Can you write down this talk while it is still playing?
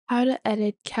How to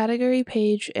edit category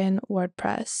page in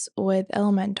WordPress with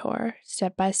Elementor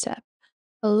step by step.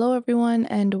 Hello everyone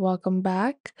and welcome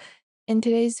back. In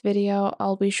today's video,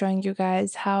 I'll be showing you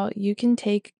guys how you can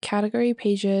take category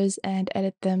pages and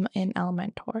edit them in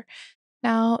Elementor.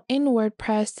 Now, in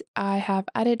WordPress, I have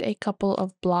added a couple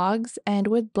of blogs, and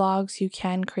with blogs, you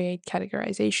can create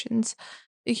categorizations.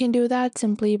 You can do that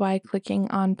simply by clicking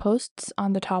on posts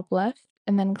on the top left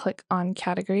and then click on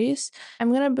categories. I'm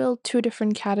going to build two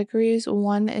different categories.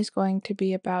 One is going to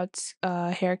be about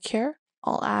hair care.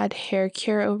 I'll add hair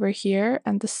care over here,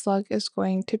 and the slug is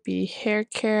going to be hair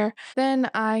care. Then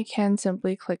I can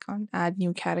simply click on add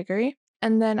new category.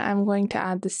 And then I'm going to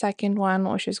add the second one,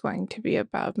 which is going to be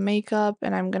about makeup,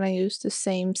 and I'm going to use the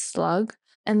same slug.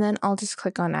 And then I'll just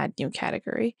click on add new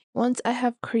category. Once I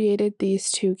have created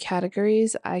these two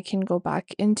categories, I can go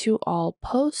back into all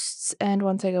posts. And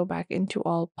once I go back into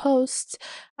all posts,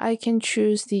 I can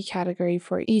choose the category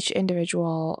for each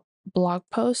individual blog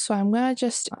post. So I'm going to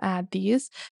just add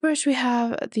these. First, we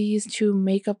have these two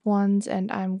makeup ones,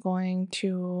 and I'm going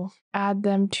to add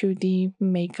them to the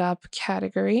makeup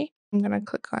category. I'm going to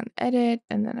click on edit,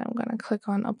 and then I'm going to click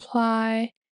on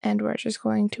apply. And we're just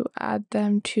going to add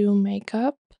them to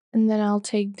makeup. And then I'll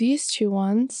take these two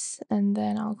ones, and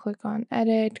then I'll click on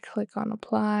edit, click on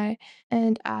apply,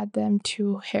 and add them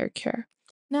to hair care.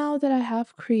 Now that I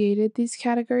have created these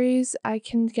categories, I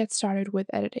can get started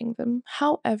with editing them.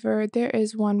 However, there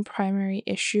is one primary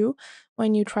issue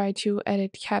when you try to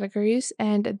edit categories,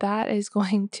 and that is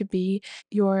going to be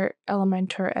your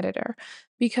Elementor editor.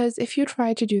 Because if you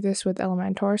try to do this with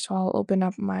Elementor, so I'll open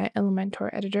up my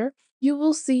Elementor editor, you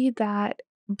will see that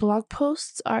blog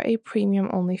posts are a premium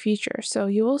only feature. So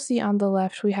you will see on the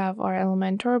left, we have our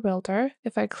Elementor builder.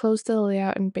 If I close the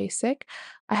layout in basic,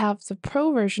 I have the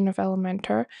pro version of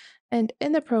Elementor. And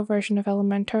in the pro version of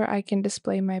Elementor, I can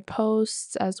display my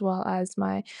posts as well as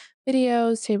my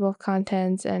videos, table of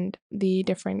contents, and the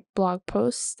different blog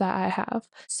posts that I have.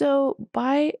 So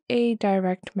by a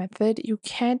direct method, you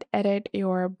can't edit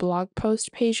your blog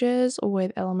post pages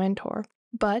with Elementor.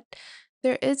 But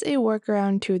there is a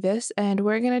workaround to this, and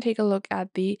we're going to take a look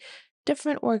at the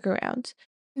different workarounds.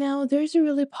 Now, there's a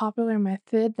really popular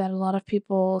method that a lot of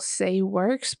people say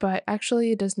works, but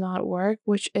actually it does not work,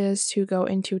 which is to go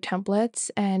into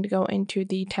templates and go into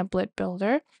the template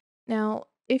builder. Now,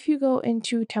 if you go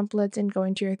into templates and go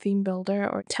into your theme builder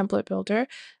or template builder,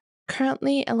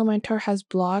 currently Elementor has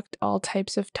blocked all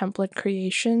types of template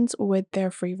creations with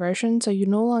their free version, so you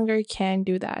no longer can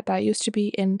do that. That used to be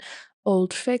in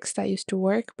old fix that used to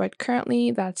work, but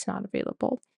currently that's not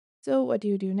available. So what do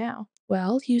you do now?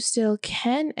 Well, you still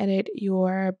can edit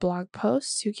your blog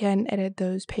posts. You can edit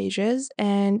those pages.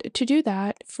 And to do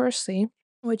that, firstly,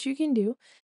 what you can do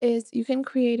is you can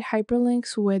create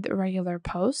hyperlinks with regular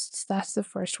posts. That's the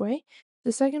first way.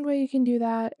 The second way you can do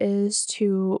that is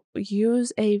to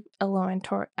use a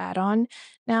Elementor add-on.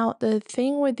 Now, the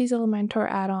thing with these Elementor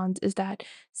add-ons is that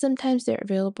sometimes they're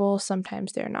available,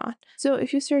 sometimes they're not. So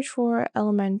if you search for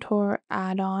Elementor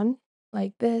add-on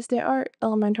like this, there are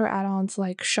Elementor add-ons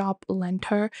like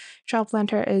ShopLenter.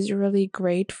 ShopLenter is really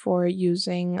great for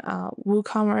using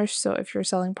WooCommerce. So if you're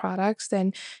selling products,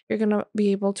 then you're going to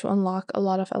be able to unlock a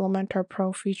lot of Elementor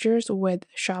Pro features with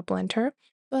ShopLenter.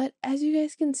 But as you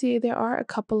guys can see, there are a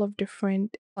couple of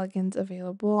different plugins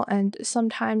available, and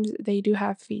sometimes they do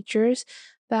have features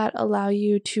that allow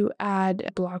you to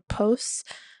add blog posts.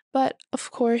 But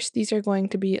of course, these are going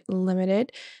to be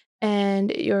limited, and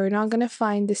you're not going to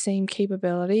find the same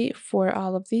capability for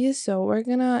all of these. So we're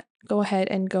going to go ahead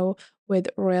and go with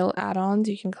Royal add-ons.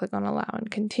 You can click on allow and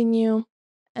continue.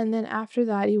 And then after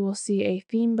that, you will see a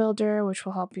theme builder, which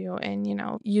will help you in,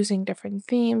 using different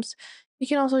themes. You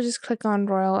can also just click on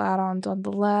Royal add-ons on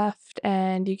the left,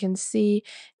 and you can see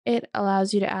it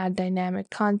allows you to add dynamic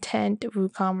content,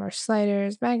 WooCommerce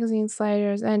sliders, magazine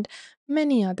sliders, and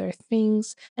many other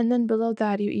things. And then below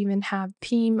that, you even have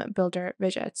theme builder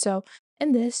widgets. So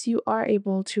in this, you are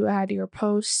able to add your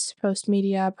posts, post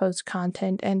media, post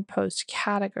content, and post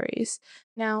categories.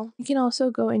 Now, you can also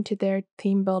go into their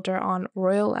theme builder on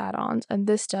Royal add-ons, and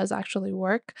this does actually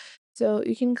work. So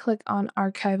you can click on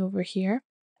archive over here,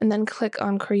 and then click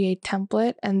on create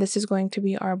template, and this is going to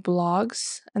be our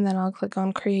blogs. And then I'll click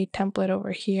on create template over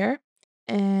here,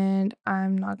 and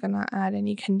I'm not going to add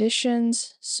any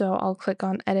conditions, so I'll click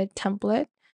on edit template.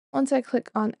 Once I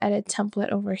click on edit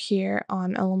template over here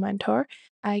on Elementor,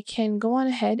 I can go on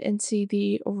ahead and see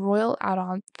the Royal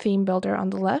add-on theme builder on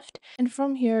the left. And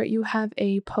from here, you have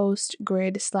a post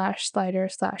grid slash slider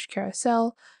slash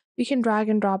carousel. You can drag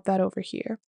and drop that over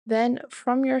here. Then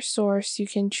from your source, you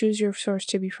can choose your source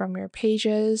to be from your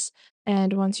pages.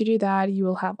 And once you do that, you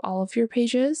will have all of your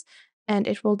pages and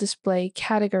it will display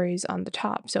categories on the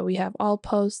top. So we have all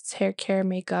posts, hair care,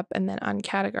 makeup, and then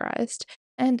uncategorized.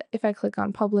 And if I click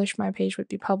on publish, my page would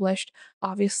be published.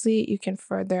 Obviously, you can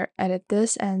further edit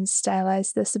this and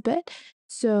stylize this a bit.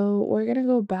 So we're going to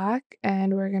go back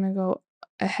and we're going to go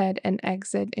ahead and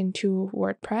exit into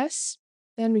WordPress.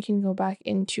 Then we can go back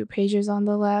into pages on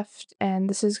the left, and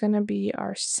this is going to be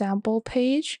our sample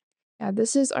page. Yeah,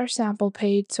 this is our sample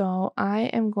page. So I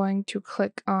am going to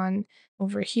click on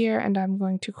over here and I'm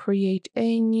going to create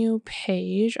a new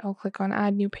page. I'll click on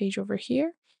add new page over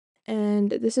here.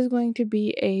 And this is going to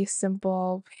be a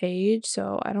simple page.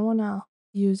 So I don't want to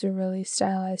use a really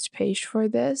stylized page for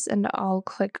this. And I'll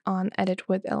click on edit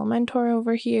with Elementor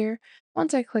over here.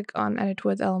 Once I click on edit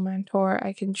with Elementor,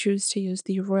 I can choose to use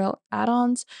the royal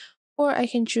add-ons, or I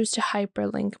can choose to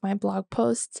hyperlink my blog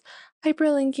posts.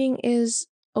 Hyperlinking is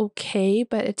okay,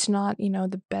 but it's not,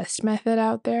 the best method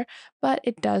out there, but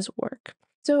it does work.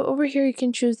 So over here, you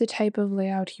can choose the type of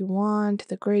layout you want,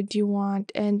 the grid you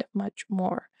want, and much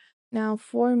more. Now,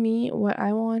 for me, what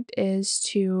I want is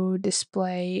to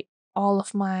display all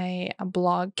of my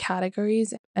blog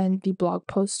categories and the blog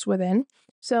posts within.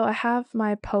 So I have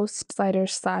my post slider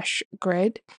slash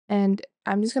grid, and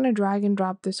I'm just going to drag and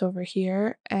drop this over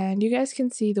here, and you guys can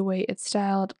see the way it's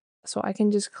styled. So I can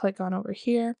just click on over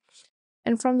here,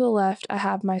 and from the left, I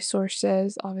have my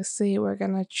sources. Obviously, we're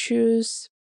going to choose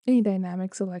a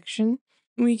dynamic selection.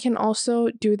 We can also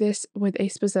do this with a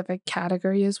specific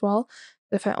category as well.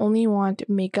 If I only want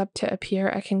makeup to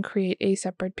appear, I can create a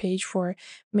separate page for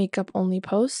makeup only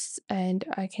posts, and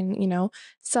I can,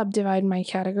 subdivide my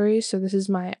categories. So this is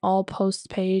my all posts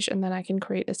page, and then I can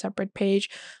create a separate page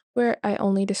where I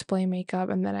only display makeup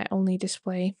and then I only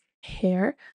display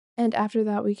hair. And after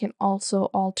that, we can also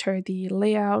alter the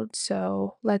layout.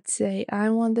 So let's say I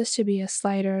want this to be a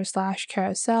slider slash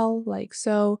carousel like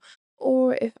so,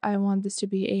 or if I want this to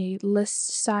be a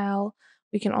list style,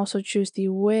 we can also choose the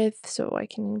width, so I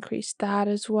can increase that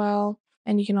as well.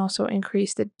 And you can also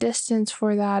increase the distance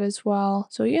for that as well.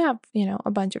 So you have,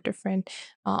 a bunch of different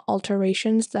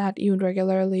alterations that you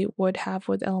regularly would have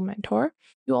with Elementor.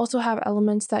 You also have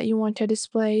elements that you want to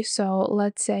display. So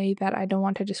let's say that I don't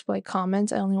want to display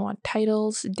comments. I only want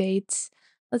titles, dates.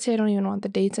 Let's say I don't even want the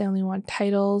dates. I only want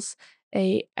titles,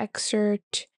 a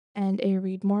excerpt, and a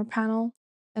read more panel.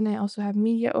 And I also have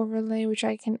media overlay, which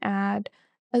I can add,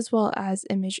 as well as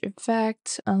image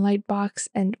effects, a lightbox,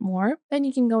 and more. Then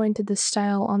you can go into the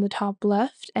style on the top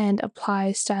left and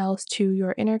apply styles to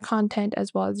your inner content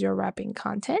as well as your wrapping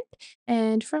content.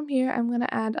 And from here, I'm going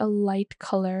to add a light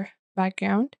color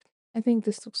background. I think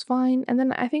this looks fine. And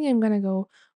then I think I'm going to go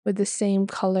with the same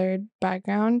colored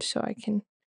background so I can,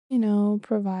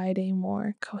 provide a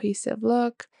more cohesive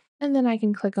look. And then I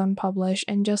can click on publish,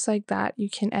 and just like that, you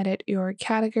can edit your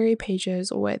category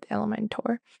pages with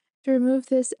Elementor. To remove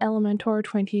this Elementor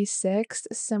 26,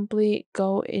 simply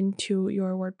go into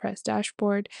your WordPress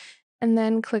dashboard and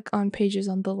then click on pages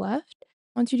on the left.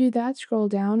 Once you do that, scroll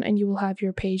down and you will have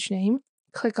your page name.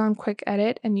 Click on quick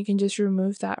edit and you can just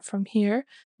remove that from here,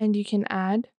 and you can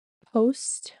add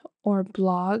post or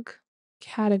blog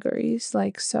categories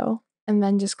like so, and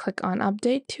then just click on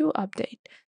update to update.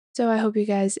 So I hope you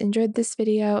guys enjoyed this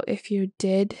video. If you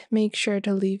did, make sure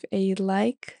to leave a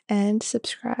like and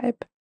subscribe.